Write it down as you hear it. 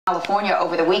California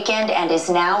over the weekend and is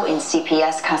now in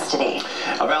CPS custody.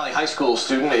 A Valley High School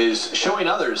student is showing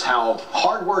others how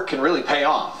hard work can really pay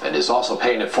off and is also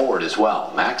paying it forward as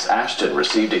well. Max Ashton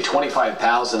received a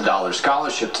 $25,000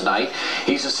 scholarship tonight.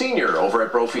 He's a senior over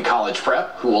at Brophy College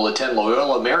Prep who will attend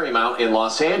Loyola Marymount in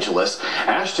Los Angeles.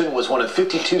 Ashton was one of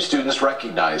 52 students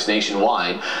recognized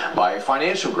nationwide by a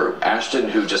financial group. Ashton,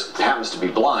 who just happens to be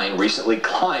blind, recently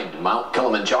climbed Mount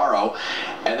Kilimanjaro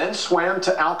and then swam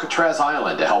to Alcatraz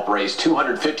Island to help raise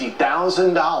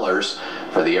 $250,000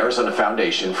 for the Arizona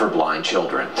Foundation for Blind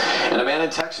Children. And a man in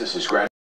Texas is graduating